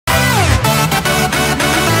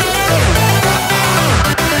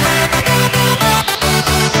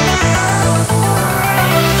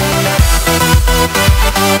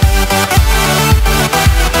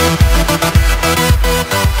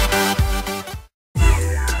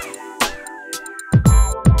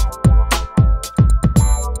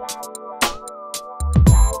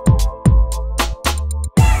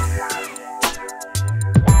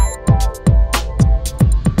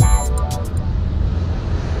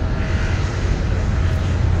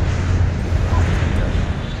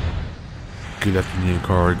Good afternoon,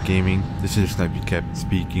 AcaRa Gaming. This is Sniper Captain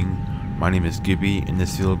speaking. My name is Gibby, and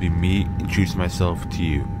this will be me introducing myself to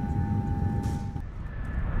you.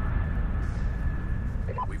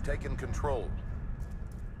 We've taken control.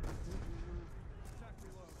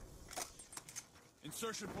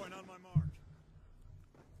 Insertion point on my mark.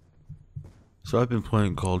 So I've been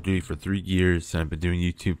playing Call of Duty for 3 years, and I've been doing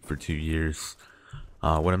YouTube for 2 years.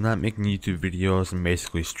 When I'm not making YouTube videos, I'm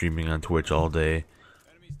basically streaming on Twitch all day.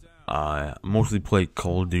 I mostly play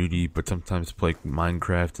Call of Duty, but sometimes play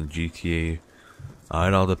Minecraft and GTA. It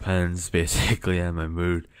all depends, basically, on my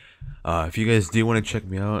mood. If you guys do want to check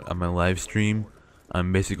me out on my live stream,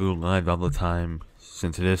 I'm basically live all the time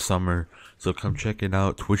since it is summer. So come check it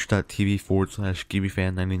out,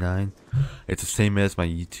 twitch.tv/GibbyFan99. It's the same as my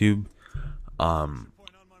YouTube. On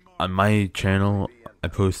my channel, I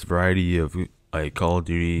post a variety of like Call of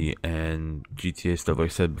Duty and GTA stuff, like I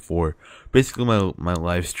said before. Basically, my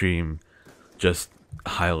live stream just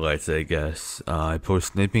highlights, I guess. I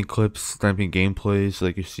post sniping clips, sniping gameplays,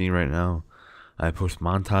 like you're seeing right now. I post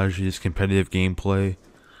montages, competitive gameplay,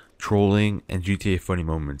 trolling, and GTA funny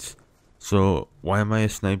moments. So why am I a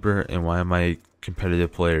sniper and why am I a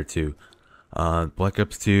competitive player too? Black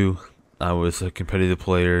Ops 2, I was a competitive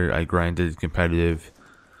player. I grinded competitive.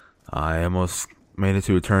 I almost made it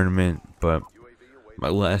to a tournament, but my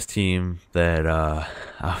last team that I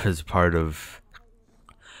was a part of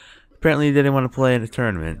apparently didn't want to play in a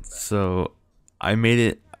tournament, so I made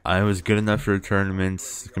it. I was good enough for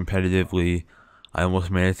tournaments competitively. I almost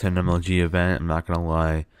made it to an MLG event, I'm not gonna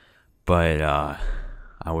lie, but I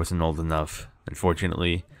wasn't old enough,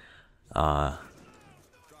 unfortunately.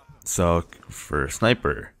 So for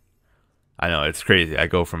sniper, I know it's crazy. I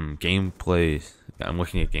go from gameplay. I'm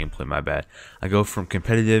looking at gameplay, my bad. I go from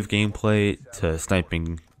competitive gameplay to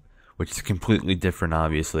sniping, which is completely different,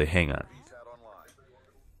 obviously. Hang on.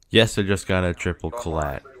 Yes, I just got a triple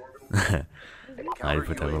collat. I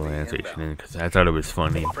put that little annotation in because I thought it was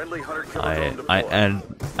funny. I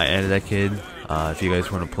added that kid. If you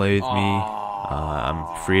guys want to play with me, I'm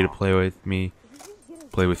free to play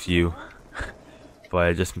with you.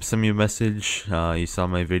 But just send me a message. You saw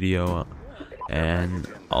my video, and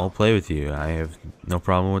I'll play with you. I have no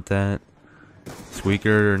problem with that.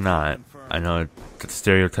 Squeaker or not. I know it's a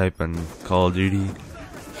stereotype on Call of Duty.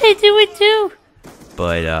 I do it too!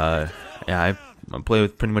 But, yeah, I play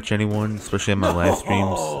with pretty much anyone, especially on my live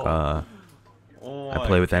streams. I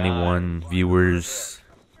play with anyone, viewers.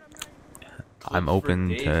 I'm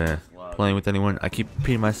open to playing with anyone. I keep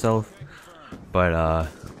repeating myself, but,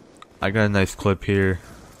 I got a nice clip here,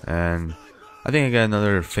 and I think I got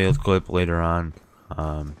another failed clip later on.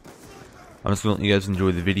 I'm just gonna let you guys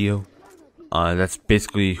enjoy the video. That's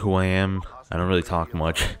basically who I am. I don't really talk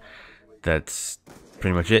much. That's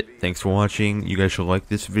pretty much it. Thanks for watching. You guys should like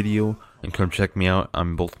this video and come check me out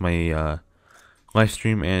on both my live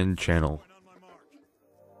stream and channel.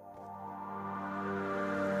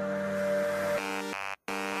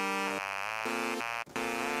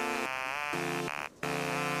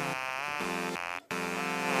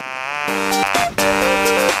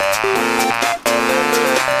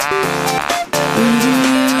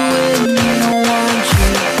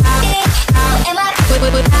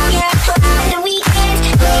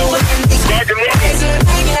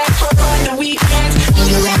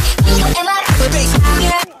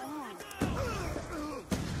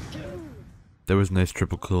 That was a nice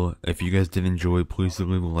triple kill. If you guys did enjoy, please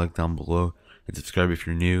leave a like down below and subscribe if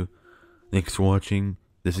you're new. Thanks for watching.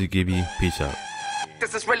 This is Gibby. Peace out.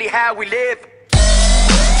 This is really how we live.